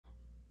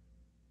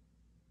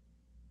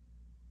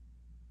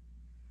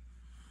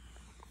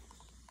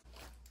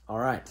All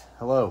right,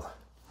 hello.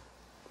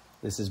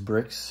 This is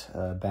Bricks,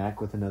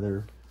 back with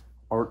another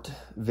art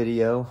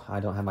video. I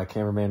don't have my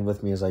cameraman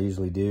with me as I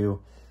usually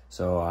do,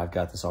 so I've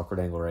got this awkward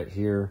angle right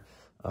here.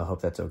 I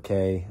hope that's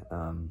okay.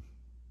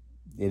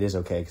 It is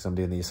okay because I'm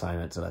doing the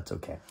assignment, so that's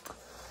okay.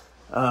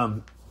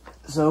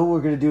 So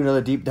we're going to do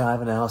another deep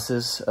dive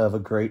analysis of a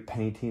great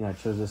painting. I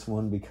chose this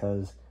one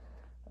because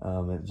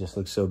it just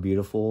looks so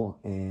beautiful,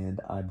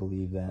 and I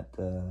believe that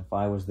if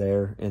I was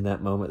there in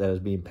that moment that it was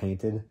being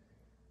painted,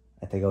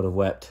 I think I would have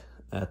wept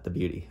at the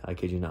beauty. I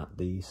kid you not.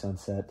 The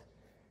sunset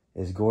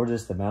is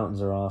gorgeous. The mountains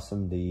are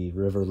awesome. The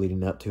river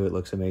leading up to it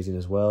looks amazing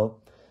as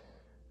well.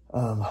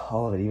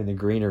 All of it, even the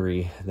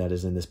greenery that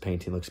is in this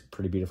painting looks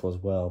pretty beautiful as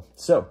well.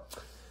 So,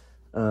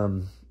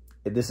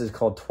 this is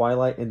called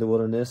Twilight in the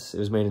Wilderness. It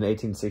was made in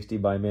 1860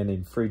 by a man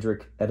named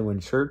Friedrich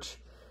Edwin Church.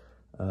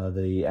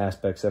 The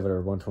aspects of it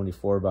are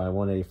 124 by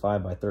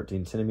 185 by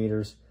 13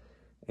 centimeters.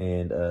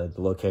 And the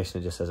location,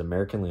 it just says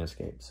American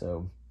landscape.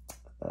 So,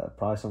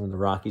 probably some in the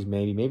Rockies,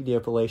 maybe the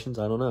Appalachians,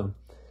 I don't know.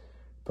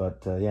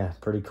 But yeah,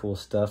 pretty cool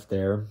stuff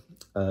there.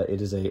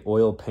 It is a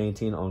oil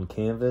painting on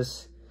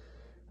canvas.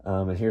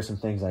 And here's some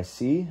things I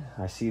see.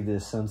 I see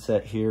this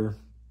sunset here.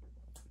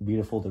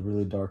 Beautiful. The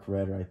really dark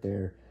red right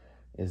there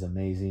is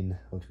amazing.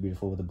 Looks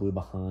beautiful with the blue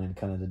behind.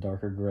 Kind of the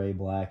darker gray,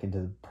 black into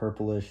the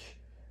purplish,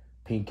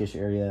 pinkish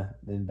area.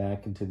 Then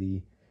back into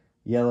the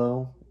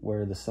yellow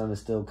where the sun is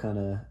still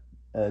kind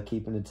of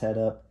keeping its head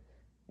up.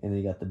 And then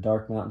you got the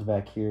dark mountains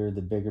back here,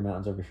 the bigger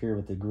mountains over here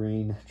with the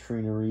green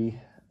treenery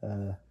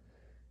and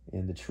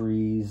the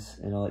trees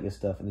and all that good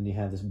stuff. And then you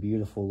have this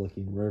beautiful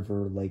looking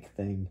river lake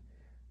thing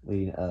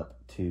leading up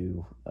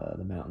to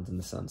the mountains and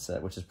the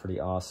sunset, which is pretty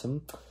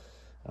awesome.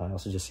 I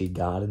also just see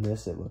God in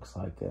this. It looks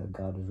like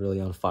God was really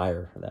on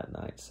fire that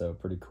night, so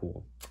pretty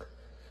cool.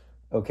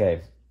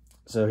 Okay,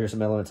 so here's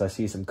some elements. I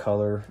see some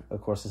color. Of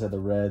course, I said the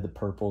red, the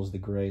purples, the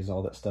grays,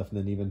 all that stuff. And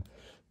then even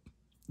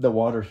the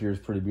water here is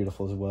pretty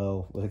beautiful as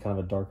well, with a kind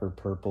of a darker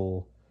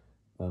purple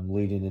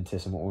leading into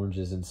some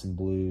oranges and some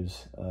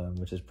blues,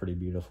 which is pretty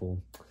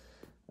beautiful.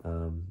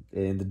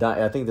 And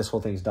I think this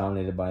whole thing is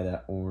dominated by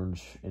that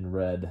orange and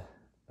red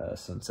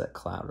sunset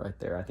cloud right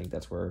there. I think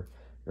that's where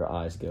your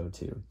eyes go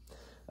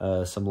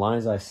to. Some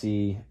lines I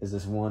see is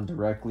this one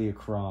directly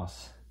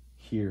across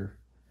here,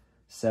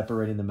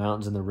 separating the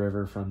mountains and the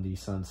river from the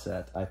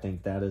sunset. I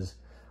think that is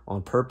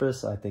on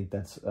purpose. I think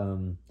that's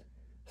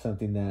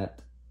something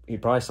that he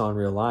probably saw in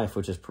real life,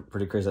 which is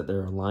pretty crazy that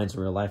there are lines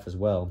in real life as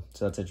well.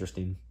 So that's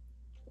interesting.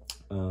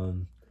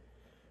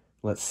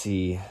 Let's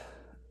see.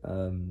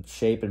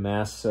 Shape and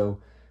mass. So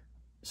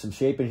some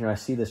shape in here. I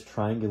see this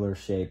triangular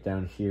shape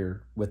down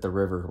here with the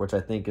river, which I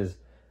think is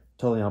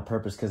totally on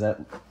purpose because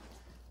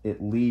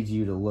it leads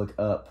you to look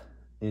up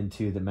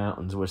into the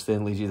mountains, which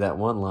then leads you to that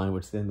one line,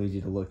 which then leads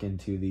you to look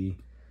into the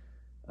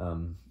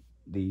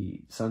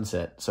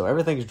sunset. So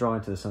everything's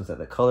drawing to the sunset.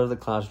 The color of the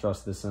clouds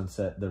draws to the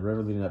sunset, the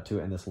river leading up to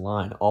it, and this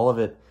line. All of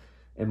it,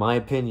 in my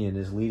opinion,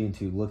 is leading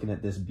to looking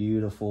at this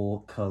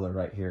beautiful color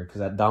right here, because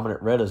that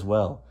dominant red as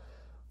well.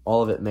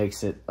 All of it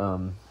makes it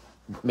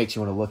makes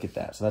you want to look at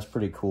that. So that's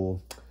pretty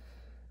cool.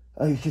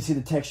 You can see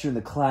the texture in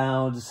the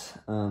clouds,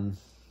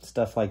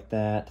 stuff like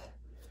that.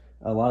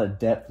 A lot of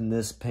depth in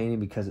this painting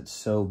because it's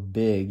so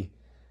big,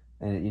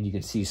 and you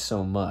can see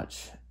so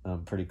much.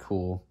 Pretty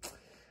cool.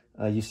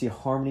 You see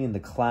harmony in the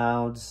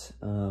clouds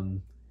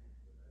and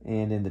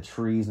in the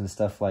trees and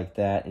stuff like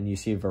that. And you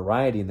see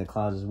variety in the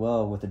clouds as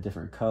well with the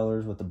different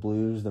colors, with the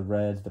blues, the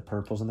reds, the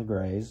purples, and the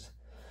grays.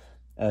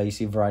 You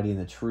see variety in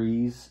the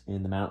trees,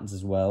 in the mountains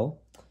as well.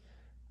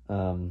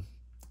 And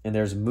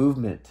there's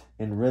movement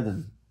and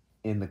rhythm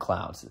in the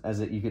clouds.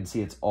 You can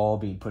see it's all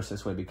being pushed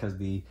this way because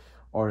the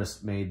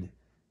artist made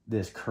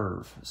this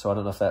curve. So I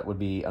don't know if that would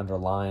be under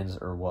lines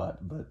or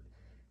what, but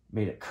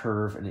made it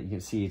curve, and you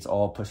can see it's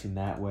all pushing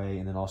that way.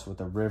 And then also with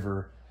the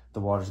river, the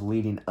water's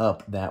leading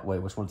up that way,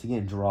 which once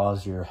again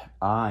draws your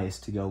eyes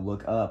to go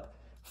look up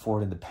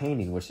for it in the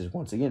painting, which is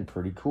once again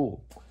pretty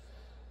cool.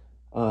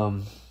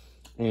 And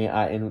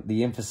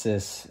the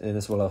emphasis, and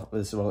this is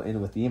what I'll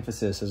end with. The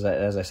emphasis is that,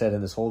 as I said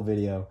in this whole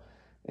video,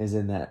 is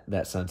in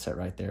that sunset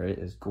right there. It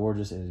is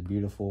gorgeous. It is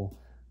beautiful.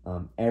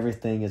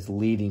 Everything is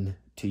leading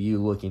to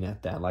you looking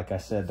at that. Like I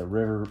said, the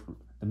river,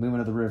 the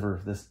movement of the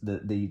river,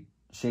 the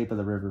shape of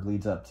the river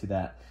leads up to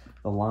that.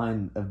 The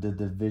line of the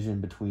division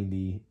between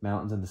the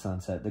mountains and the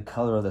sunset, the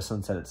color of the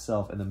sunset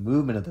itself, and the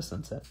movement of the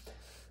sunset,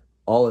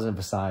 all is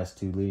emphasized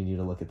to leading you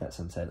to look at that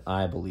sunset,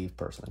 I believe,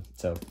 personally.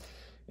 So,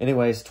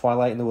 anyways,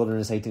 Twilight in the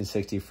Wilderness,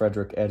 1860,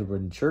 Friedrich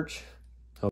Edwin Church.